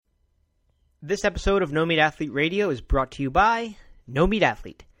This episode of No Meat Athlete Radio is brought to you by No Meat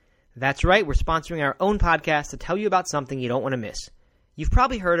Athlete. That's right, we're sponsoring our own podcast to tell you about something you don't want to miss. You've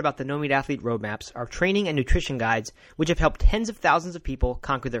probably heard about the No Meat Athlete Roadmaps, our training and nutrition guides, which have helped tens of thousands of people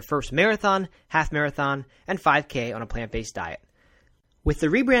conquer their first marathon, half marathon, and 5K on a plant-based diet. With the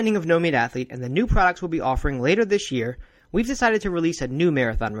rebranding of No Meat Athlete and the new products we'll be offering later this year, we've decided to release a new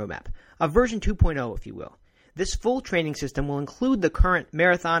marathon roadmap, a version 2.0 if you will. This full training system will include the current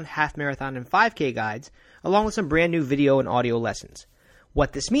marathon, half marathon, and 5K guides, along with some brand new video and audio lessons.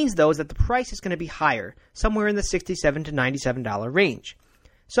 What this means, though, is that the price is going to be higher, somewhere in the $67 to $97 range.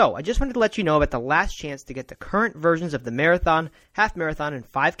 So, I just wanted to let you know about the last chance to get the current versions of the marathon, half marathon, and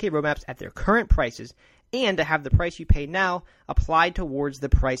 5K roadmaps at their current prices, and to have the price you pay now applied towards the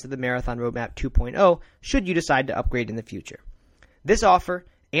price of the Marathon Roadmap 2.0 should you decide to upgrade in the future. This offer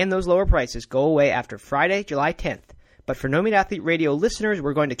and those lower prices go away after Friday, July 10th, but for No Meat Athlete Radio listeners,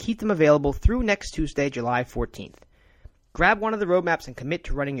 we're going to keep them available through next Tuesday, July 14th. Grab one of the roadmaps and commit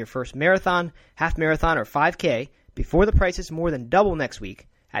to running your first marathon, half marathon, or 5K before the price is more than double next week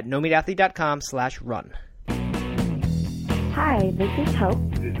at nomeatathlete.com/run. Hi, this is Hope.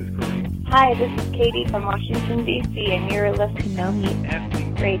 This is Corey. Hi, this is Katie from Washington, D.C., and you're listening to No Meat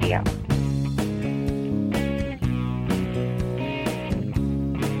Athlete Radio.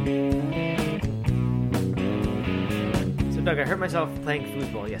 So, Doug, I hurt myself playing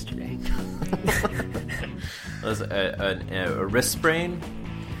foosball yesterday. Was a wrist sprain?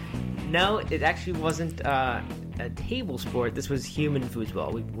 No, it actually wasn't a table sport. This was human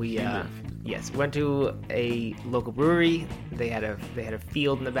foosball. We went to a local brewery. They had a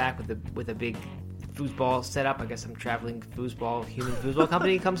field in the back with a big foosball set up. I guess some traveling human foosball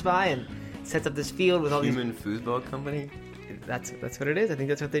company comes by and sets up this field with all Human foosball company? That's what it is. I think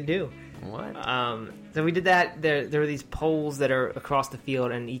that's what they do. What? So we did that. There were these poles that are across the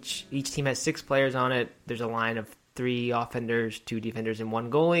field, and each team has 6 players on it. There's a line of 3 offenders, 2 defenders, and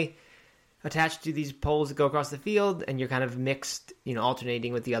 1 goalie attached to these poles that go across the field, and you're kind of mixed,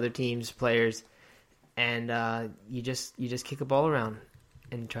 alternating with the other team's players, and you just kick a ball around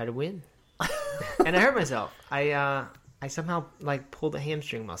and try to win. And I hurt myself. I somehow pulled a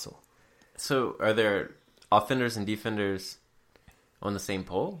hamstring muscle. So are there offenders and defenders on the same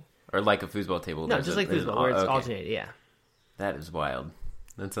pole? Or like a foosball table? No, just like foosball, where it's alternated, yeah. That is wild.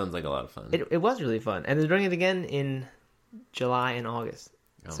 That sounds like a lot of fun. It was really fun. And they're doing it again in July and August.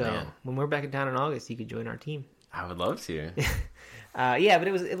 Oh, so man. when we're back in town in August, you could join our team. I would love to. Yeah, but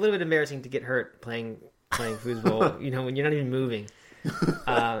it was a little bit embarrassing to get hurt playing foosball, when you're not even moving.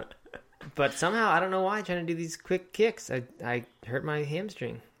 But somehow, I don't know why, trying to do these quick kicks, I hurt my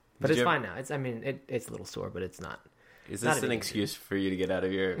hamstring. But it's fine now. It's a little sore, but it's not. Is this an excuse for you to get out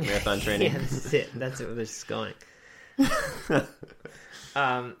of your marathon training? Yeah, that's it. That's where this is going.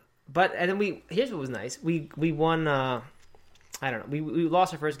 And then here's what was nice. We won. I don't know. We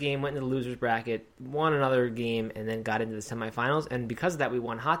lost our first game, went into the losers bracket, won another game, and then got into the semifinals. And because of that, we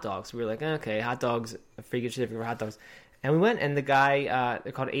won hot dogs. We were like, okay, hot dogs, a free gift certificate for hot dogs. And we went, and the guy,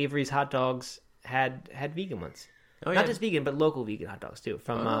 they're called Avery's Hot Dogs, had vegan ones. Oh, Not yeah. just vegan, but local vegan hot dogs too,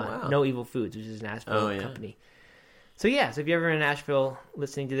 from wow. No Evil Foods, which is an Nashville yeah. company. So if you're ever in Nashville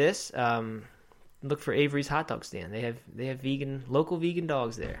listening to this, look for Avery's Hot Dog Stand. They have local vegan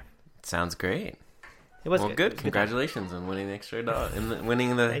dogs there. Sounds great. It was good. It was Congratulations on winning the extra dog and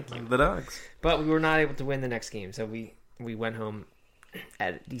winning the dogs. But we were not able to win the next game, so we went home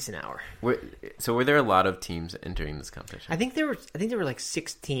at a decent hour. So were there a lot of teams entering this competition? I think there were like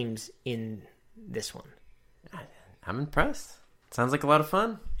 6 teams in this one. I'm impressed. Sounds like a lot of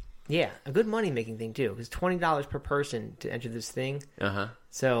fun. Yeah, a good money making thing too. Because $20 per person to enter this thing.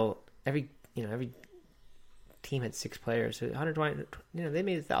 So every team had 6 players, so 120. They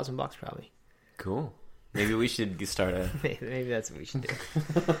made $1,000 probably. Cool. Maybe we should start a. Maybe that's what we should do.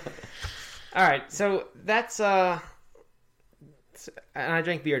 All right, so that's and I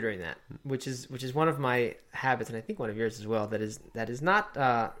drank beer during that, which is one of my habits, and I think one of yours as well. That is not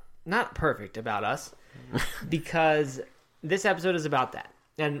perfect about us, because this episode is about that.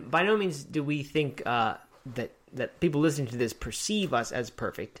 And by no means do we think that people listening to this perceive us as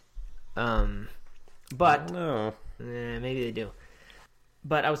perfect. But no, maybe they do.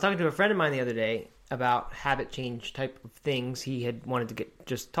 But I was talking to a friend of mine the other day about habit change type of things. He had wanted to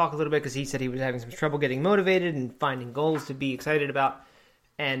just talk a little bit because he said he was having some trouble getting motivated and finding goals to be excited about.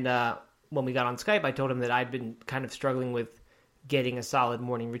 And when we got on Skype, I told him that I'd been kind of struggling with getting a solid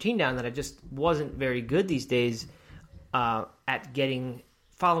morning routine down, that I just wasn't very good these days at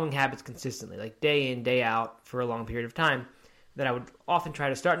following habits consistently, like day in, day out for a long period of time, that I would often try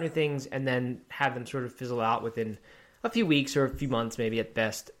to start new things and then have them sort of fizzle out within a few weeks or a few months maybe at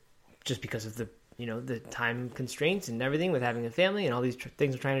best. just because of the the time constraints and everything with having a family and all these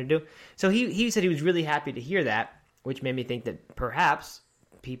things we're trying to do. So he said he was really happy to hear that, which made me think that perhaps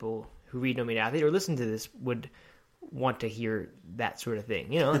people who read No Meat Athlete or listen to this would want to hear that sort of thing.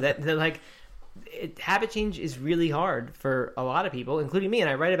 That like habit change is really hard for a lot of people, including me, and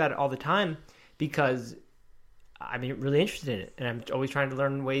I write about it all the time because I'm really interested in it, and I'm always trying to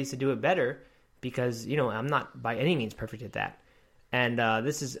learn ways to do it better because I'm not by any means perfect at that. And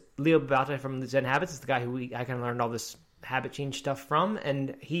this is Leo Babauta from Zen Habits. It's the guy who I kind of learned all this habit change stuff from,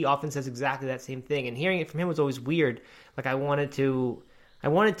 and he often says exactly that same thing. And hearing it from him was always weird. Like I wanted to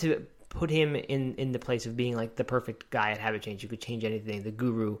put him in the place of being like the perfect guy at habit change who could change anything, the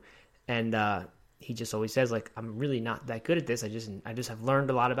guru. And he just always says like, I'm really not that good at this. I just have learned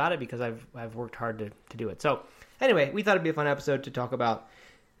a lot about it because I've worked hard to do it. So anyway, we thought it'd be a fun episode to talk about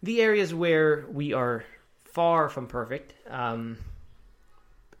the areas where we are far from perfect.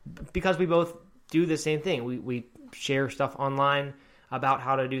 Because we both do the same thing. We share stuff online about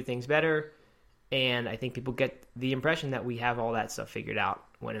how to do things better, and I think people get the impression that we have all that stuff figured out,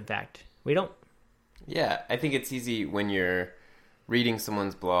 when in fact we don't. Yeah, I think it's easy when you're reading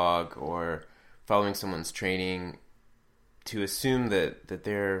someone's blog or following someone's training to assume that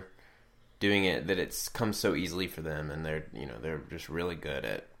they're doing it, that it's come so easily for them, and they're just really good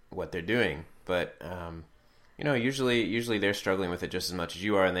at what they're doing. But usually they're struggling with it just as much as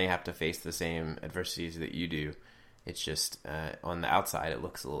you are, and they have to face the same adversities that you do. It's just on the outside, it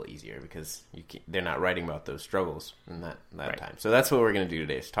looks a little easier because they're not writing about those struggles in that right. time. So that's what we're going to do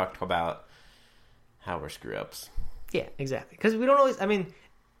today, is talk about how we're screw-ups. Yeah, exactly. Because we don't always,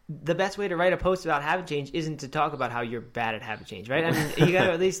 the best way to write a post about habit change isn't to talk about how you're bad at habit change, right? You got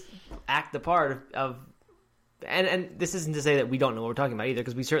to at least act the part of and this isn't to say that we don't know what we're talking about either,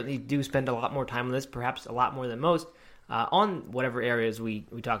 because we certainly do spend a lot more time on this, perhaps a lot more than most, on whatever areas we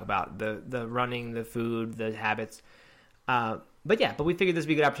talk about, the running, the food, the habits. But we figured this would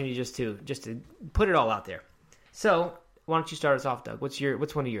be a good opportunity just to put it all out there. So why don't you start us off, Doug? What's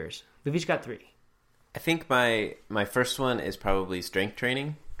one of yours? We've each got 3. I think my first one is probably strength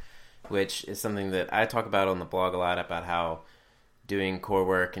training, which is something that I talk about on the blog a lot, about how doing core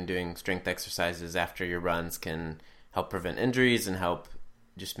work and doing strength exercises after your runs can help prevent injuries and help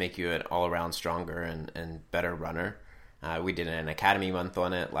just make you an all-around stronger and better runner. We did an Academy month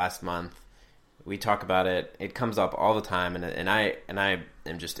on it last month. We talk about it. It comes up all the time, and I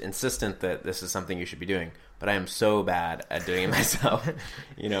am just insistent that this is something you should be doing. But I am so bad at doing it myself.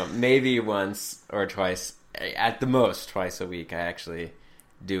 Maybe once or twice, at the most twice a week, I actually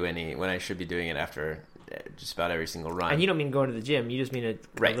do when I should be doing it after just about every single run. And you don't mean going to the gym. You just mean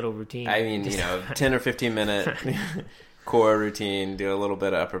a little routine. I mean, 10 or 15 minute core routine, do a little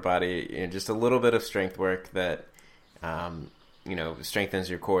bit of upper body, just a little bit of strength work that, strengthens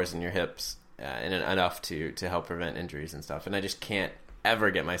your cores and your hips and enough to help prevent injuries and stuff. And I just can't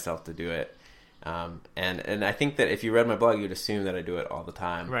ever get myself to do it. And I think that if you read my blog, you'd assume that I do it all the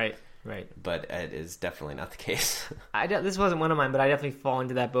time. Right. But it is definitely not the case. This wasn't one of mine, but I definitely fall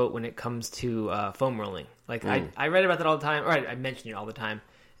into that boat when it comes to foam rolling. Like I read about that all the time, or I mentioned it all the time.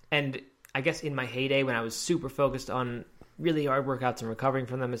 And I guess in my heyday, when I was super focused on really hard workouts and recovering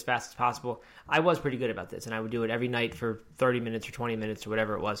from them as fast as possible, I was pretty good about this, and I would do it every night for 30 minutes or 20 minutes or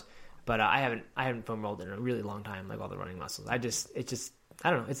whatever it was. But I haven't foam rolled in a really long time, like all the running muscles. I don't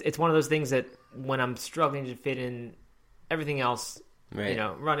know. It's one of those things that when I'm struggling to fit in everything else. Right.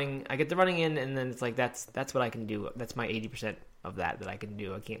 Running, I get the running in, and then it's like that's what I can do. That's my 80% of that I can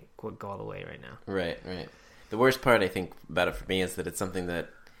do. I can't go all the way right now. Right. The worst part, I think, about it for me is that it's something that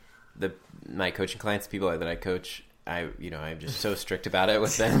my coaching clients, people that I coach, I'm just so strict about it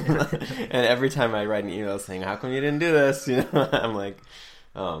with them. And every time I write an email saying, "How come you didn't do this?" I'm like,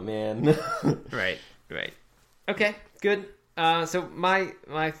 "Oh man." Right. Okay, good. So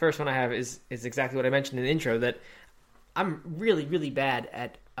my first one I have is exactly what I mentioned in the intro, that I'm really, really bad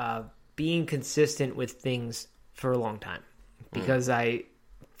at being consistent with things for a long time, because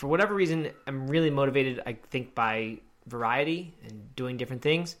for whatever reason, I'm really motivated, I think, by variety and doing different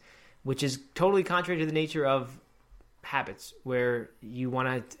things, which is totally contrary to the nature of habits, where you want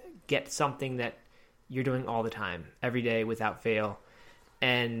to get something that you're doing all the time, every day, without fail.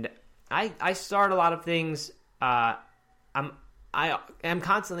 And I start a lot of things. I am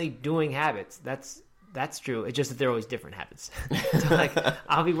constantly doing habits. That's true. It's just that they're always different habits. So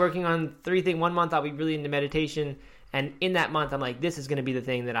I'll be working on 3 things. One month I'll be really into meditation, and in that month I'm like, this is going to be the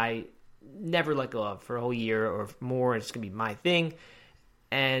thing that I never let go of for a whole year or more. It's going to be my thing.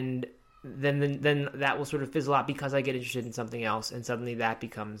 And then that will sort of fizzle out because I get interested in something else, and suddenly that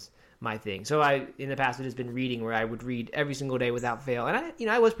becomes my thing. So in the past, it has been reading, where I would read every single day without fail, and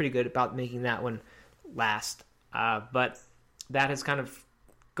I was pretty good about making that one last. But that has kind of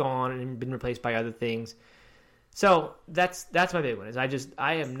gone and been replaced by other things. So that's my big one. Is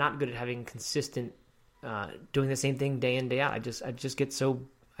I am not good at having consistent doing the same thing day in, day out. I just get so,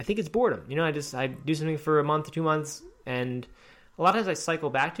 I think it's boredom. I do something for a month or 2 months, and a lot of times I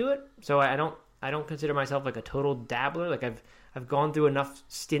cycle back to it. So I don't consider myself like a total dabbler. Like I've gone through enough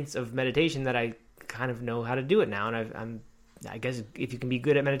stints of meditation that I kind of know how to do it now. And I guess if you can be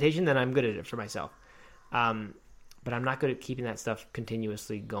good at meditation, then I'm good at it for myself. But I'm not good at keeping that stuff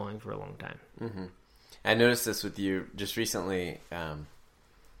continuously going for a long time. Mm-hmm. I noticed this with you just recently.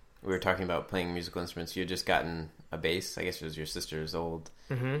 We were talking about playing musical instruments. You had just gotten a bass. I guess it was your sister's old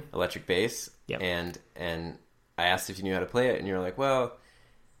electric bass. Yep. And I asked if you knew how to play it, and you were like, well,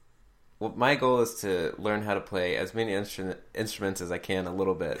 my goal is to learn how to play as many instruments as I can a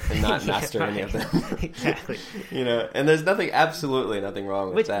little bit and not master any of them. Exactly. And there's absolutely nothing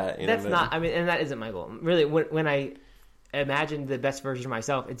wrong with that. That's not, and that isn't my goal. Really, when I imagine the best version of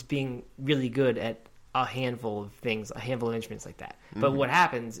myself, it's being really good at a handful of things, a handful of instruments like that. But what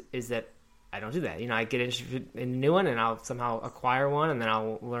happens is that I don't do that. I get interested in a new one, and I'll somehow acquire one, and then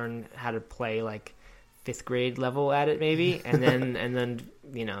I'll learn how to play like 5th grade level at it maybe, and then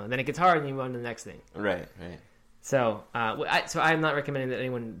then it gets hard, and you move on to the next thing. Right. So I'm not recommending that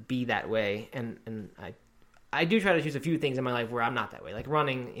anyone be that way, and I do try to choose a few things in my life where I'm not that way. Like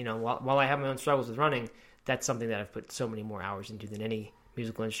running, while I have my own struggles with running, that's something that I've put so many more hours into than any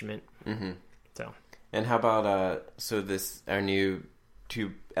musical instrument. Mm-hmm. So. And how about our new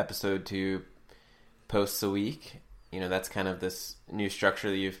 2 posts a week? That's kind of this new structure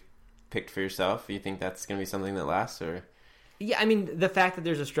that you've picked for yourself. You think that's going to be something that lasts, or? Yeah, I mean, the fact that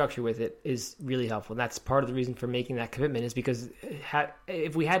there's a structure with it is really helpful. And that's part of the reason for making that commitment, is because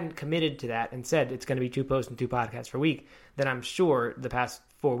if we hadn't committed to that and said it's going to be 2 posts and 2 podcasts per week, then I'm sure the past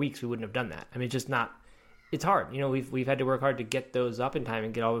 4 weeks we wouldn't have done that. I mean, it's just not. It's hard. We've had to work hard to get those up in time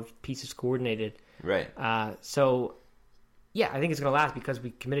and get all the pieces coordinated. Right. So, yeah, I think it's going to last because we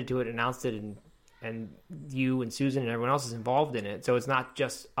committed to it, announced it, and you and Susan and everyone else is involved in it. So it's not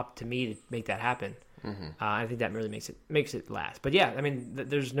just up to me to make that happen. Mm-hmm. I think that really makes it last. But yeah, I mean,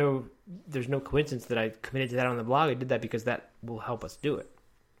 there's no coincidence that I committed to that on the blog. I did that because that will help us do it.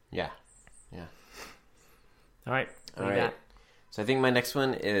 Yeah. All right. All right. So I think my next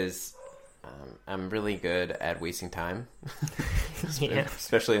one is I'm really good at wasting time,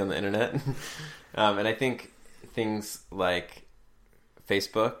 especially on the internet. And I think things like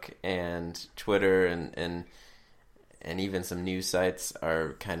Facebook and Twitter and even some news sites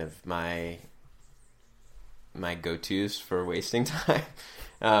are kind of my go-tos for wasting time.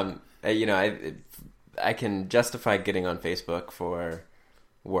 I can justify getting on Facebook for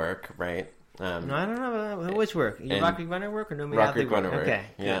work, right? No, I don't know which work. Rock Creek Runner work or no? Rock Creek Runner work. Okay,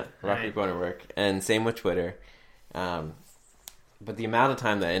 yeah, Rock Creek Runner work, and same with Twitter. But the amount of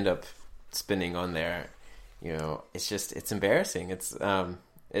time that I end up spending on there, it's embarrassing. It's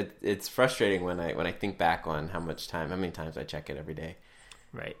frustrating when I think back on how many times I check it every day.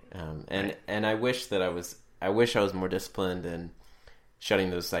 Right. And I wish I was more disciplined in shutting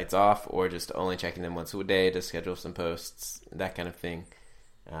those sites off, or just only checking them once a day to schedule some posts, that kind of thing.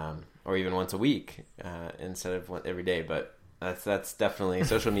 Or even once a week, instead of every day. But that's definitely,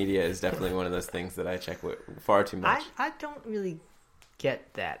 social media is definitely one of those things that I check far too much. I don't really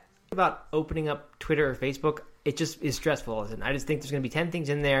get that about opening up Twitter or Facebook. It just is stressful. I just think there's going to be 10 things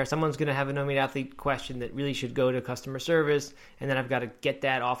in there. Someone's going to have a No Meat Athlete question that really should go to customer service, and then I've got to get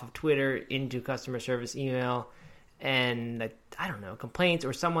that off of Twitter into customer service email, and I don't know, complaints,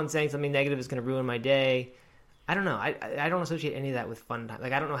 or someone saying something negative is going to ruin my day. I don't know. I don't associate any of that with fun time.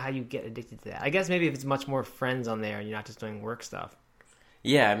 Like, I don't know how you get addicted to that. I guess maybe if it's much more friends on there and you're not just doing work stuff.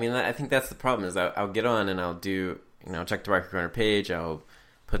 Yeah, I mean, I think that's the problem, is I'll get on and I'll do, I'll check the Rock Creek Runner page, I'll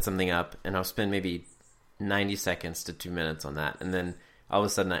put something up, and I'll spend maybe 90 seconds to 2 minutes on that. And then all of a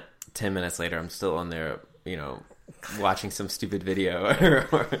sudden, 10 minutes later, I'm still on there, watching some stupid video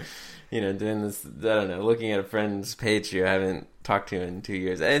or doing this, I don't know, looking at a friend's page you haven't talked to in 2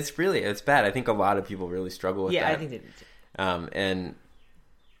 years. It's bad. I think a lot of people really struggle with that. Yeah, I think they do too. And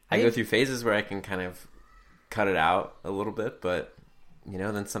I go through phases where I can kind of cut it out a little bit, but,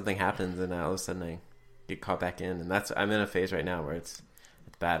 then something happens and all of a sudden I get caught back in. And I'm in a phase right now where it's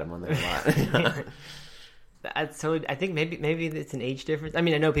bad. I'm on there a lot. So I think maybe it's an age difference. I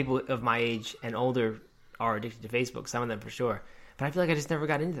mean, I know people of my age and older are addicted to Facebook, some of them for sure. But I feel like I just never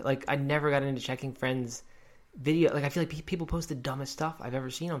got into it. Like, I never got into checking friends' video. Like, I feel like people post the dumbest stuff I've ever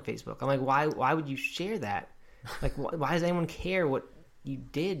seen on Facebook. I'm like, why would you share that? Like, why does anyone care what you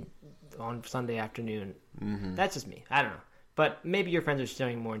did on Sunday afternoon. Mm-hmm. That's just me. I don't know. But maybe your friends are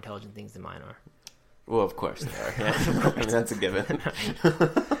showing more intelligent things than mine are. Well, of course they are. Yeah. I mean, that's a given.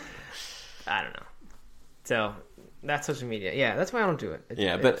 I don't know. So that's social media. Yeah, that's why I don't do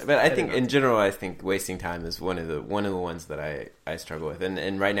it. But I think in general, I think wasting time is one of the ones that I struggle with.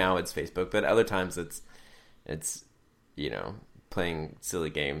 And right now it's Facebook, but other times it's playing silly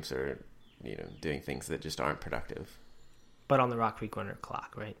games or doing things that just aren't productive. But on the Rock Creek Runner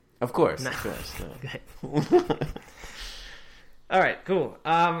clock, right? Of course. No. Of course. No. All right, cool.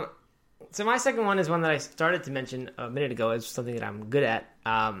 So my second one is one that I started to mention a minute ago. It's something that I'm good at,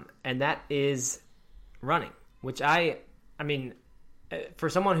 and that is running. Which I mean, for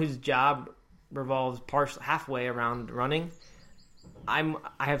someone whose job revolves halfway around running, I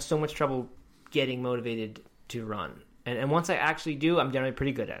have so much trouble getting motivated to run. And once I actually do, I'm generally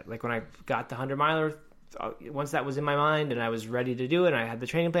pretty good at it. Like when I got the 100-miler, once that was in my mind and I was ready to do it, and I had the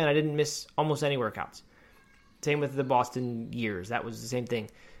training plan, I didn't miss almost any workouts. Same with the Boston years. That was the same thing.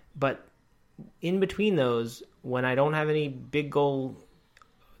 But in between those, when I don't have any big goal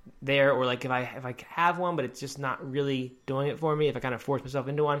there, or like if I have one, but it's just not really doing it for me, if I kind of force myself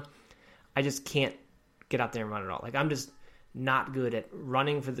into one, I just can't get out there and run at all. Like I'm just not good at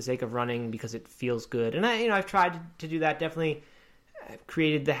running for the sake of running because it feels good. And I've tried to do that. Definitely I've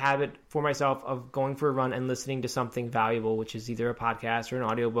created the habit for myself of going for a run and listening to something valuable, which is either a podcast or an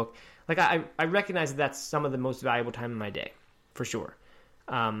audiobook. Like I recognize that that's some of the most valuable time in my day, for sure.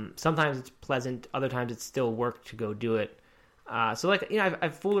 Sometimes it's pleasant, other times it's still work to go do it. So like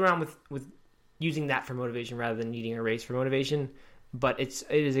I've fooled around with using that for motivation rather than needing a race for motivation, but it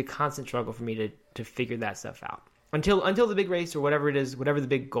is a constant struggle for me to figure that stuff out until the big race or whatever it is, whatever the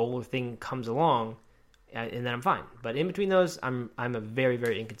big goal or thing comes along, and then I'm fine. But in between those, I'm a very,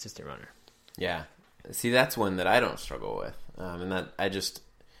 very inconsistent runner. Yeah, see, that's one that I don't struggle with, and that I just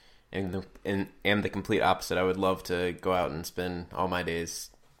am the complete opposite. I would love to go out and spend all my days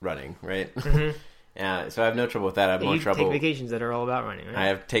running, right? Mm-hmm. Yeah, so I have no trouble with that. I have more trouble. Take vacations that are all about running,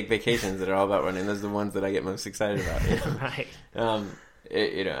 right? Take vacations that are all about running. Those are the ones that I get most excited about. Right.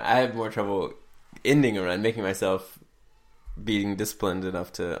 I have more trouble ending a run, making myself being disciplined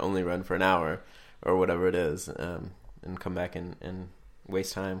enough to only run for an hour or whatever it is, and come back and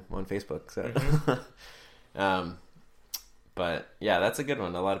waste time on Facebook. So, mm-hmm. But yeah, that's a good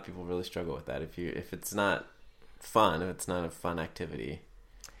one. A lot of people really struggle with that. If it's not fun, if it's not a fun activity.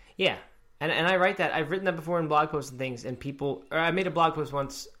 Yeah. And I write that. I've written that before in blog posts and things, and I made a blog post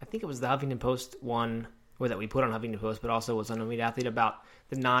once, I think it was the Huffington Post one, or that we put on Huffington Post, but also was on No Meat Athlete, about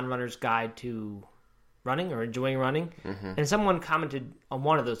the non-runner's guide to running or enjoying running. Mm-hmm. And someone commented on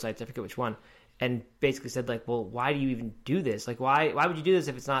one of those sites, I forget which one, and basically said like, well, why do you even do this? Like, why would you do this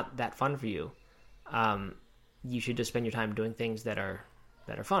if it's not that fun for you? You should just spend your time doing things that are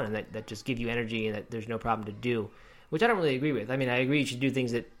fun and that just give you energy and that there's no problem to do. Which I don't really agree with. I mean, I agree you should do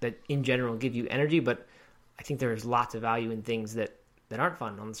things that in general give you energy, but I think there's lots of value in things that aren't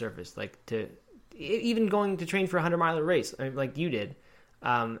fun on the surface. Like even going to train for a 100-miler race, I mean, like you did.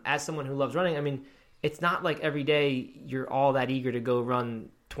 As someone who loves running, I mean, it's not like every day you're all that eager to go run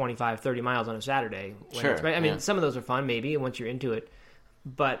 25, 30 miles on a Saturday. Sure. I mean, some of those are fun maybe once you're into it,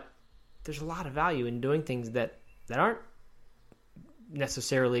 but there's a lot of value in doing things that aren't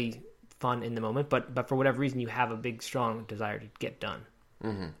necessarily fun in the moment, but for whatever reason you have a big, strong desire to get done.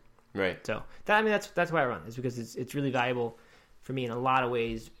 Mm-hmm. Right. So that's why I run. Is because it's really valuable for me in a lot of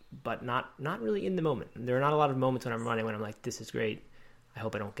ways, but not really in the moment. There are not a lot of moments when I'm running when I'm like, this is great. I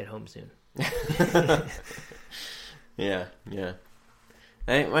hope I don't get home soon. Yeah. I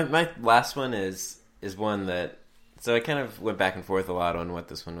think my last one is one that, so I kind of went back and forth a lot on what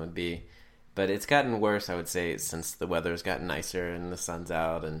this one would be, but it's gotten worse, I would say, since the weather's gotten nicer and the sun's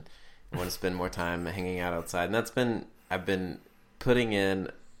out and I want to spend more time hanging out outside. And I've been putting in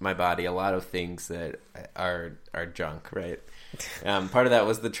my body a lot of things that are junk, right? Part of that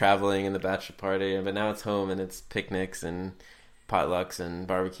was the traveling and the bachelor party, but now it's home and it's picnics and potlucks and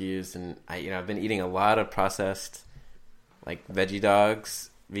barbecues. And I've been eating a lot of processed, like veggie dogs,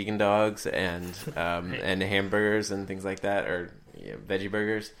 vegan dogs, and and hamburgers and things like that, or veggie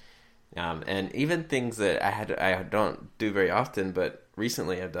burgers. And even things that I don't do very often, but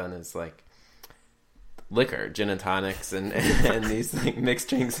recently I've done is like liquor, gin and tonics, and these like mixed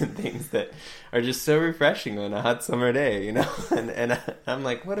drinks and things that are just so refreshing on a hot summer day, And I'm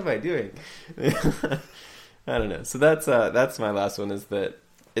like, what am I doing? I don't know. So that's my last one. Is that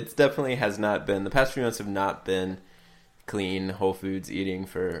it's definitely has not been, the past few months have not been clean, whole foods eating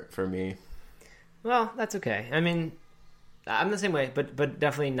for me. Well, that's okay. I mean, I'm the same way, but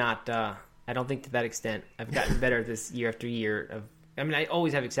definitely not. I don't think to that extent. I've gotten better this year after year of I mean, I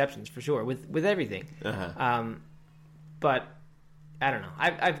always have exceptions for sure with everything. But I don't know.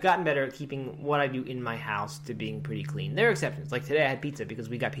 I've gotten better at keeping what I do in my house to being pretty clean. There are exceptions. Like today I had pizza because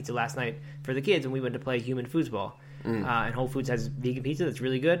we got pizza last night for the kids and we went to play human foosball. And Whole Foods has vegan pizza that's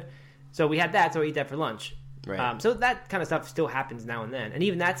really good. So we had that, so I eat that for lunch. Right. So that kind of stuff still happens now and then. And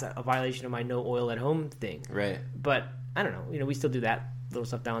even that's a violation of my no oil at home thing. Right. But I don't know. You know, we still do that little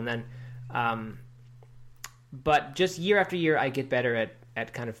stuff now and then. But just year after year, I get better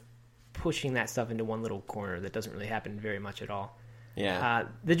at kind of pushing that stuff into one little corner that doesn't really happen very much at all. Yeah.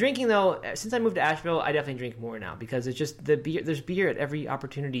 The drinking, though, since I moved to Asheville, I definitely drink more now because it's just the beer. There's beer at every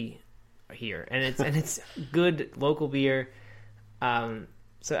opportunity here, and it's good local beer.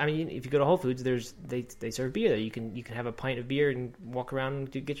 So I mean, if you go to Whole Foods, they serve beer there. You can have a pint of beer and walk around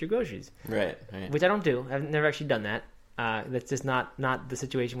and get your groceries. Right. Which I don't do. I've never actually done that. That's just not the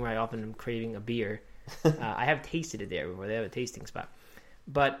situation where I often am craving a beer. I have tasted it there before. They have a tasting spot,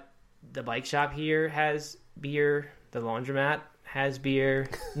 but the bike shop here has beer. The laundromat has beer.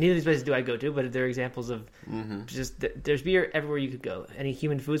 Neither of these places do I go to, but they're examples of just there's beer everywhere you could go. Any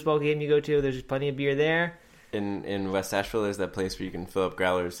human foosball game you go to, there's plenty of beer there. In West Asheville, there's that place where you can fill up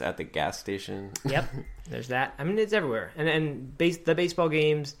growlers at the gas station. Yep, there's that. I mean, it's everywhere. And the baseball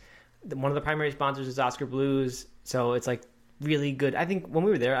games, one of the primary sponsors is Oscar Blues, so it's like really good. I think when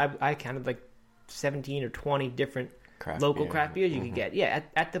we were there, I counted like 17 or 20 different local craft beers you could get. Yeah,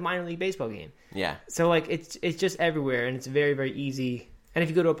 at the minor league baseball game. Yeah. So like it's just everywhere, and it's very, very easy. And if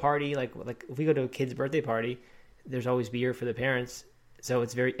you go to a party, like if we go to a kid's birthday party, there's always beer for the parents. So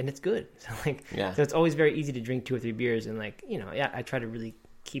it's it's good. So so it's always very easy to drink 2 or 3 beers, and I try to really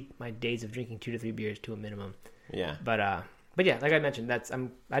keep my days of drinking 2 to 3 beers to a minimum. Yeah. But yeah, like I mentioned,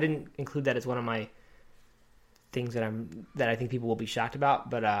 I didn't include that as one of my things that I think people will be shocked about,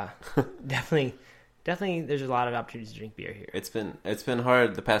 but definitely there's a lot of opportunities to drink beer here. It's been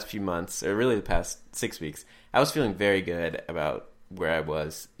hard the past few months, or really the past 6 weeks. I was feeling very good about where I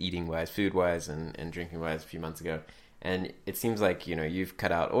was eating wise, food wise, and drinking wise a few months ago. And it seems like, you've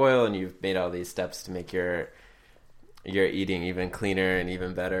cut out oil and you've made all these steps to make your eating even cleaner and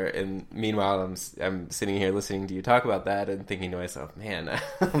even better. And meanwhile, I'm sitting here listening to you talk about that and thinking to myself, man,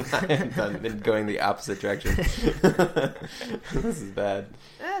 I've been going the opposite direction. This is bad.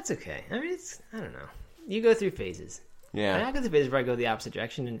 That's okay. I mean, I don't know. You go through phases. Yeah. I go through phases where I go the opposite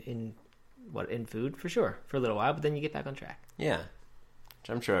direction in food, for sure, for a little while, but then you get back on track. Yeah.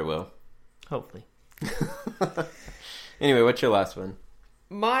 Which I'm sure I will. Hopefully. Anyway, what's your last one?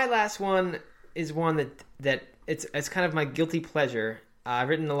 My last one is one that it's kind of my guilty pleasure. I've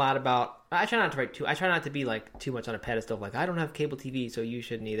written a lot about. I try not to write I try not to be like too much on a pedestal. Like I don't have cable TV, so you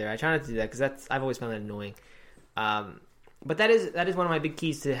shouldn't either. I try not to do that because I've always found that annoying. But that is one of my big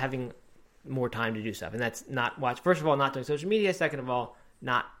keys to having more time to do stuff, and that's not watch. First of all, not doing social media. Second of all,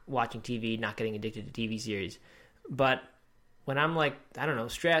 not watching TV, not getting addicted to TV series. But when I'm like, I don't know,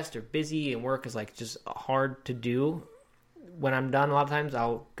 stressed or busy and work is like just hard to do, when I'm done, a lot of times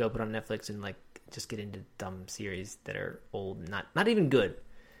I'll go put on Netflix and like just get into dumb series that are old and not even good.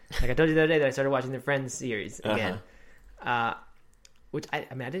 Like I told you the other day that I started watching the Friends series again. Which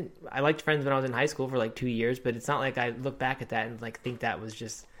I liked Friends when I was in high school for like 2 years, but it's not like I look back at that and like think that was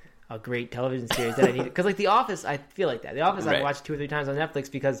just a great television series that I needed. Because like The Office, I feel like that. The Office I've watched 2 or 3 times on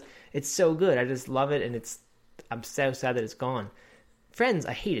Netflix because it's so good. I just love it, and I'm so sad that it's gone. Friends,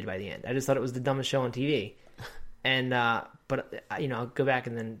 I hated by the end. I just thought it was the dumbest show on TV. And but I'll go back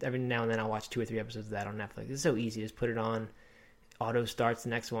and then every now and then I'll watch 2 or 3 episodes of that on Netflix. It's so easy. Just put it on. Auto starts the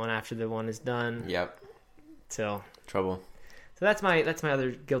next one after the one is done. Yep. So trouble. So that's my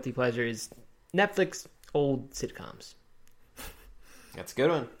other guilty pleasure is Netflix old sitcoms. That's a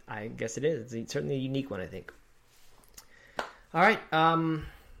good one. I guess it is. It's certainly a unique one, I think. All right.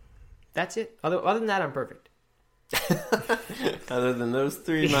 That's it. Other than that, I'm perfect. Other than those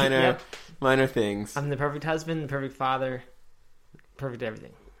 3 minor things. I'm the perfect husband, the perfect father, perfect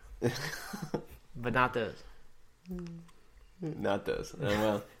everything. But not those. Not those. Oh,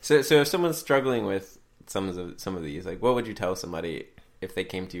 well. So if someone's struggling with some of these, like, what would you tell somebody if they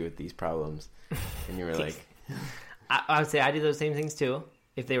came to you with these problems and you were like, I would say I do those same things too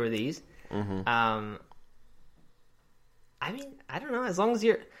if they were these. Mm-hmm. I mean, I don't know. As long as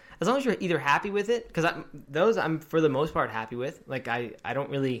you're either happy with it, because I'm for the most part happy with. Like I don't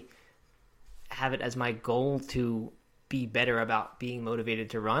really have it as my goal to be better about being motivated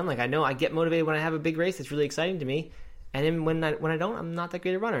to run. Like I know I get motivated when I have a big race that's really exciting to me, and then when I don't, I'm not that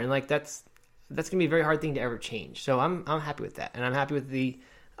great a runner. And like that's gonna be a very hard thing to ever change. So I'm happy with that, and I'm happy with the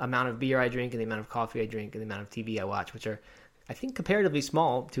amount of beer I drink and the amount of coffee I drink and the amount of TV I watch, which are I think comparatively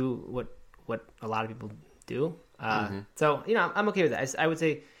small to what a lot of people do. So I'm okay with that. I would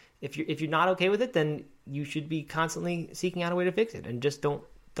say if you're not okay with it, then you should be constantly seeking out a way to fix it, and just don't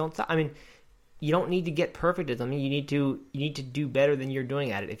stop. I mean, you don't need to get perfect at something. You need to do better than you're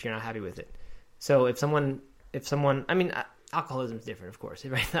doing at it if you're not happy with it. So if someone, I mean, alcoholism is different, of course,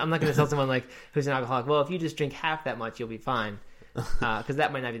 right? I'm not going to tell someone like who's an alcoholic, well, if you just drink half that much, you'll be fine, because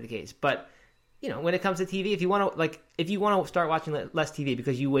that might not be the case. But when it comes to TV, if you want to start watching less TV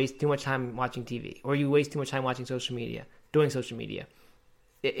because you waste too much time watching TV, or you waste too much time watching social media, doing social media,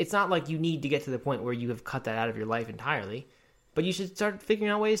 it's not like you need to get to the point where you have cut that out of your life entirely, but you should start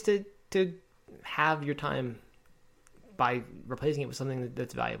figuring out ways to have your time by replacing it with something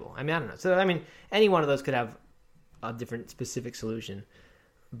that's valuable. I mean, I don't know. So, I mean, any one of those could have a different specific solution,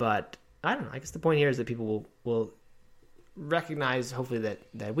 but I don't know. I guess the point here is that people will recognize, hopefully,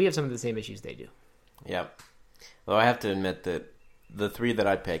 that we have some of the same issues they do. Yep. Well, I have to admit that the three that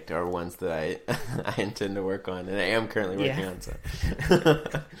I picked are ones that I intend to work on, and I am currently working on. So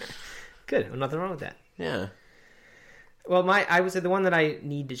good. Well, nothing wrong with that. Yeah. Well, I would say the one that I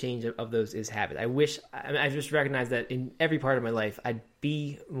need to change of those is habit. I just recognize that in every part of my life, I'd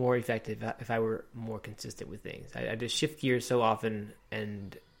be more effective if I were more consistent with things. I just shift gears so often,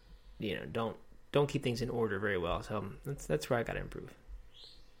 and don't keep things in order very well. So that's where I got to improve.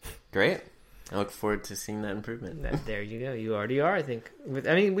 Great. I look forward to seeing that improvement. There you go. You already are, I think.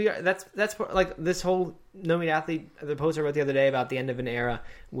 We are. That's like this whole No Meat Athlete. The post I wrote the other day about the end of an era,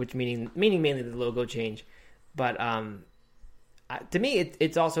 which meaning mainly the logo change, but to me,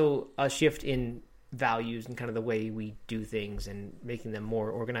 it's also a shift in values and kind of the way we do things and making them more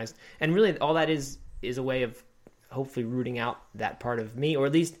organized. And really, all that is a way of hopefully rooting out that part of me, or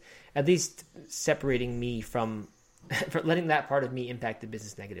at least separating me from letting that part of me impact the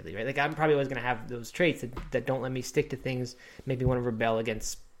business negatively, right? Like, I'm probably always going to have those traits that don't let me stick to things, maybe want to rebel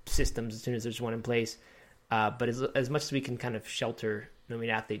against systems as soon as there's one in place. But as much as we can kind of shelter No Meat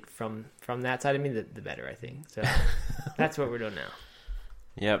Athlete from that side of me, the better, I think. So that's what we're doing now.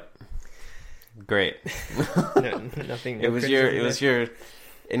 Yep. Great. Nothing. It was your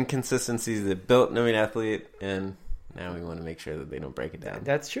inconsistencies that built No Meat Athlete, and now we want to make sure that they don't break it down.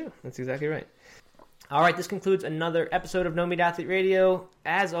 That's true. That's exactly right. All right, this concludes another episode of No Meat Athlete Radio.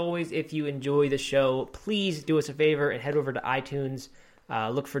 As always, if you enjoy the show, please do us a favor and head over to iTunes.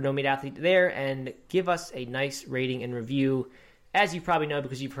 Look for No Meat Athlete there and give us a nice rating and review. As you probably know,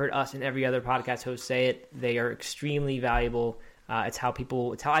 because you've heard us and every other podcast host say it, they are extremely valuable. It's how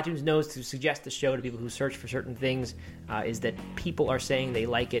iTunes knows to suggest the show to people who search for certain things, is that people are saying they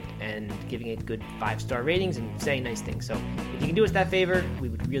like it and giving it good 5-star ratings and saying nice things. So if you can do us that favor, we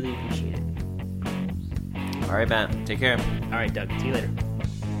would really appreciate it. All right, Matt. Take care. All right, Doug. See you later.